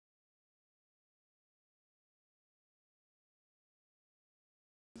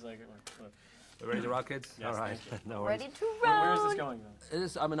It's like, ready to rock, kids? Yes, all right. No worries. Ready to run. where is this going,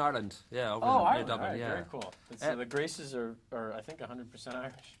 though? I'm in Ireland. Yeah, over Oh, near Ireland. Dublin. Right, Yeah. very cool. The Graces are, I think, 100%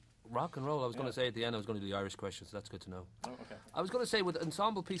 Irish. Rock and roll. I was going to say at the end, I was going to do the Irish question, so that's good to know. Oh, okay. I was going to say with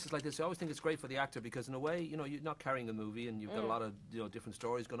ensemble pieces like this, I always think it's great for the actor because in a way, you know, you're not carrying a movie and you've got a lot of different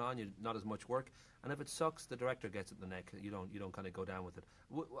stories going on. You're not as much work, and if it sucks, the director gets it in the neck. You don't kind of go down with it.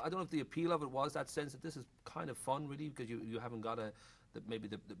 I don't know if the appeal of it was that sense that this is kind of fun, really, because you haven't got that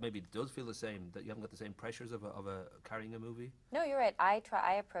maybe it does feel the same, that you haven't got the same pressures of carrying a movie. No, you're right.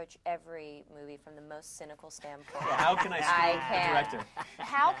 I approach every movie from the most cynical standpoint. Well, how can I screw the director?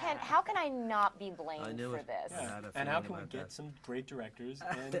 How can I not be blamed for this? Yeah. And how can we get some great directors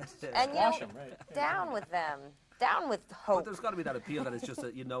and squash them, right? Down with them. Down with hope. But there's got to be that appeal that it's just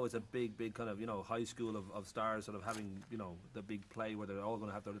that, it's a big kind of, high school of stars sort of having, the big play where they're all going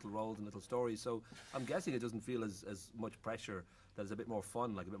to have their little roles and little stories. So I'm guessing it doesn't feel as much pressure, that it's a bit more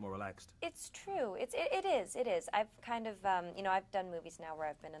fun, like a bit more relaxed. It's true. It is. I've kind of, I've done movies now where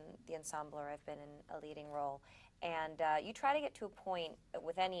I've been in the ensemble or I've been in a leading role. And you try to get to a point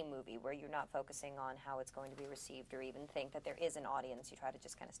with any movie where you're not focusing on how it's going to be received or even think that there is an audience. You try to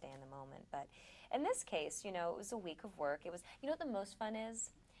just kind of stay in the moment. But in this case, it was a week of work. It was, what the most fun is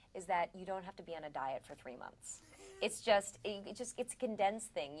that you don't have to be on a diet for 3 months. It's just, it's a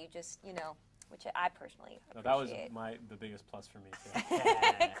condensed thing. You just, which I personally appreciate. That was the biggest plus for me, too.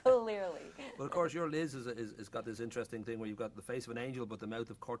 Clearly. Well, of course, your Liz has got this interesting thing where you've got the face of an angel but the mouth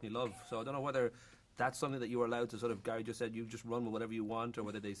of Courtney Love. So I don't know whether that's something that you were allowed to sort of, Gary just said, you just run with whatever you want, or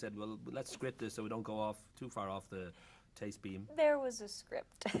whether they said, well, let's script this so we don't go too far off the taste beam. There was a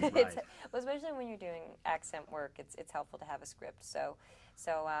script. Right. Especially when you're doing accent work, it's helpful to have a script. So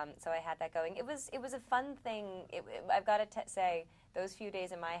I had that going. It was a fun thing. I've got to say, those few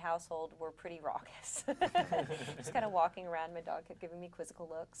days in my household were pretty raucous. Just kind of walking around, my dog kept giving me quizzical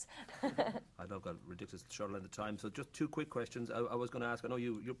looks. I know I've got ridiculous short length of time, so just 2 quick questions. I was going to ask. I know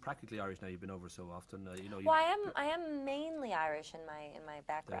you're practically Irish now. You've been over so often. Well, I am mainly Irish in my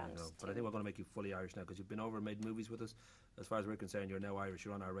background. There you go. But I think we're going to make you fully Irish now because you've been over and made movies with us. As far as we're concerned, you're now Irish.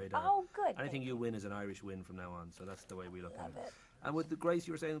 You're on our radar. Oh, good. Anything you win is an Irish win from now on. So that's the way we look at it. Love it. And with the Grace,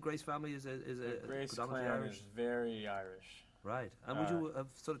 you were saying the Grace family is a Grace predominantly clan Irish. is very Irish. Right. And would you have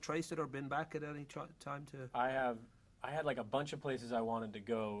sort of traced it or been back at any time to? I had like a bunch of places I wanted to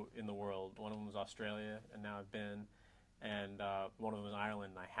go in the world. One of them was Australia, and now I've been, and one of them was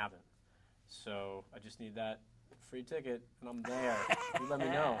Ireland, and I haven't. So I just need that free ticket, and I'm there. You let me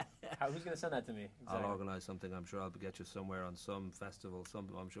know. Who's going to send that to me? Exactly. I'll organise something. I'm sure I'll get you somewhere on some festival.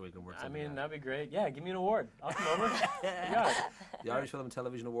 I'm sure we can work something out. That'd be great. Yeah, give me an award. I'll come over. You got it. The Irish Film and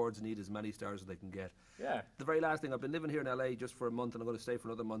Television Awards need as many stars as they can get. Yeah. The very last thing, I've been living here in LA just for a month, and I'm going to stay for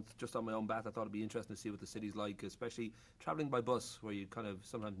another month just on my own bat. I thought it'd be interesting to see what the city's like, especially travelling by bus, where you kind of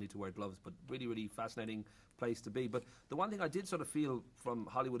sometimes need to wear gloves, but really, really fascinating place to be. But the one thing I did sort of feel from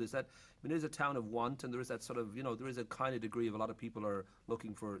Hollywood is that it is a town of want, and there is that sort of, there is a kind of degree of a lot of people are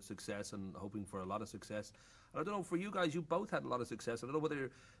looking for success and hoping for a lot of success. And I don't know, for you guys, you both had a lot of success. I don't know whether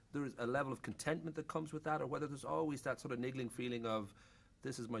there's a level of contentment that comes with that, or whether there's always that sort of niggling feeling of,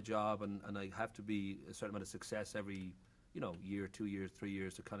 this is my job and I have to be a certain amount of success every, year, 2 years, 3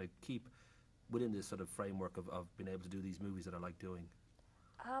 years to kind of keep within this sort of framework of being able to do these movies that I like doing.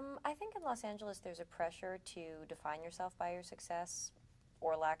 I think in Los Angeles there's a pressure to define yourself by your success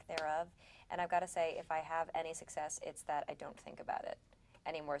or lack thereof. And I've got to say, if I have any success, it's that I don't think about it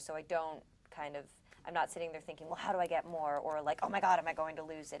anymore. So I don't I'm not sitting there thinking, well, how do I get more? Or like, oh my God, am I going to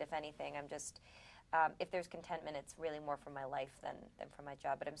lose it? If anything, I'm just, if there's contentment, it's really more for my life than for my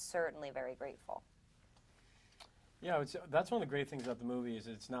job. But I'm certainly very grateful. Yeah, that's one of the great things about the movie is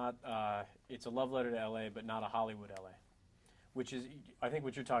it's not, it's a love letter to LA, but not a Hollywood LA. Which is, I think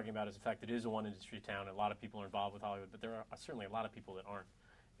what you're talking about is the fact that it is a one-industry town, and a lot of people are involved with Hollywood, but there are certainly a lot of people that aren't.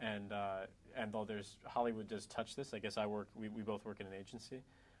 And though Hollywood does touch this, I guess we both work in an agency.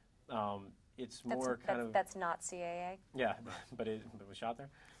 It's more That's not CAA? Yeah, but it was shot there.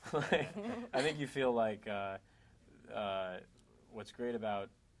 I think you feel like what's great about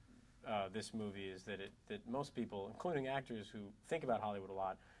this movie is that most people, including actors who think about Hollywood a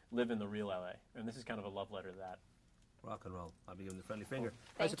lot, live in the real LA. And this is kind of a love letter to that. Rock and roll. I'll be giving the friendly finger.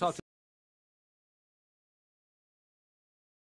 Thank Nice to talk to you.